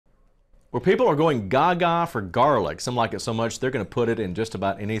Well, people are going gaga for garlic. Some like it so much they're going to put it in just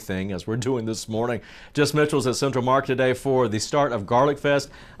about anything, as we're doing this morning. Jess Mitchell's at Central Market today for the start of Garlic Fest.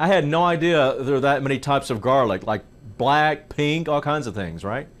 I had no idea there are that many types of garlic, like black, pink, all kinds of things,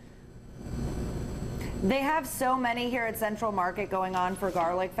 right? They have so many here at Central Market going on for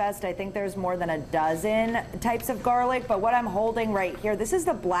Garlic Fest. I think there's more than a dozen types of garlic, but what I'm holding right here, this is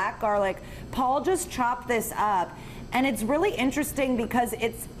the black garlic. Paul just chopped this up, and it's really interesting because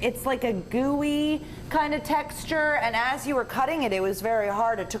it's like a gooey kind of texture, and as you were cutting it, it was very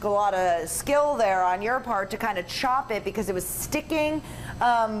hard. It took a lot of skill there on your part to kind of chop it because it was sticking,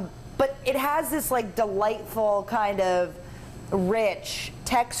 but it has this like delightful kind of rich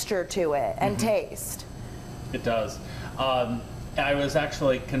texture to it and taste. It does. I was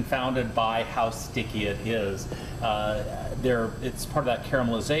actually confounded by how sticky it is. It's part of that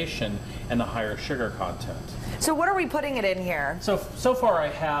caramelization and the higher sugar content. So what are we putting it in here? So far I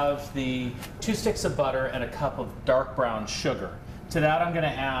have the 2 sticks of butter and a cup of dark brown sugar. To that I'm going to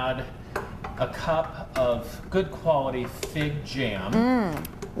add a cup of good quality fig jam.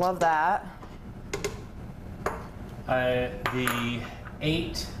 Love that. The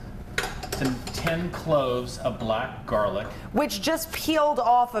 8 to 10 cloves of black garlic. Which just peeled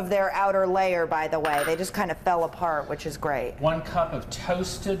off of their outer layer, by the way. They just kind of fell apart, which is great. 1 cup of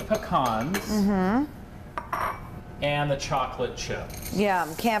toasted pecans. And the chocolate chips.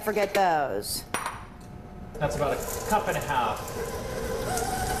 Yum, can't forget those. That's about a cup and a half.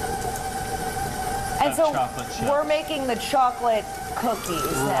 And so chocolate chips. We're making the chocolate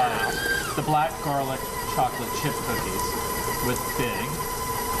cookies now. The black garlic chocolate chip cookies with fig.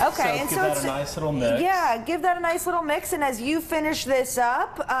 Okay, so and give so that it's a nice little mix. Yeah, give that a nice little mix. And as you finish this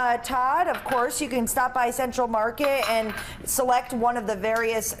up, Todd, of course, you can stop by Central Market and select one of the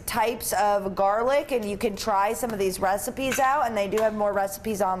various types of garlic, and you can try some of these recipes out. And they do have more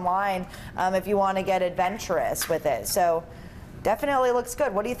recipes online if you want to get adventurous with it. So definitely looks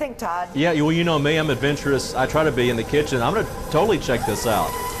good. What do you think, Todd? Yeah, well, you know me, I'm adventurous. I try to be in the kitchen. I'm going to totally check this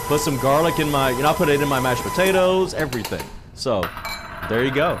out. Put some garlic in my, I put it in my mashed potatoes, everything. So there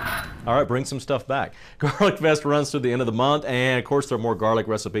you go. All right, bring some stuff back. Garlic Fest runs through the end of the month, and of course there are more garlic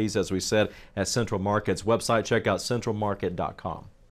recipes, as we said, at Central Market's website. Check out centralmarket.com.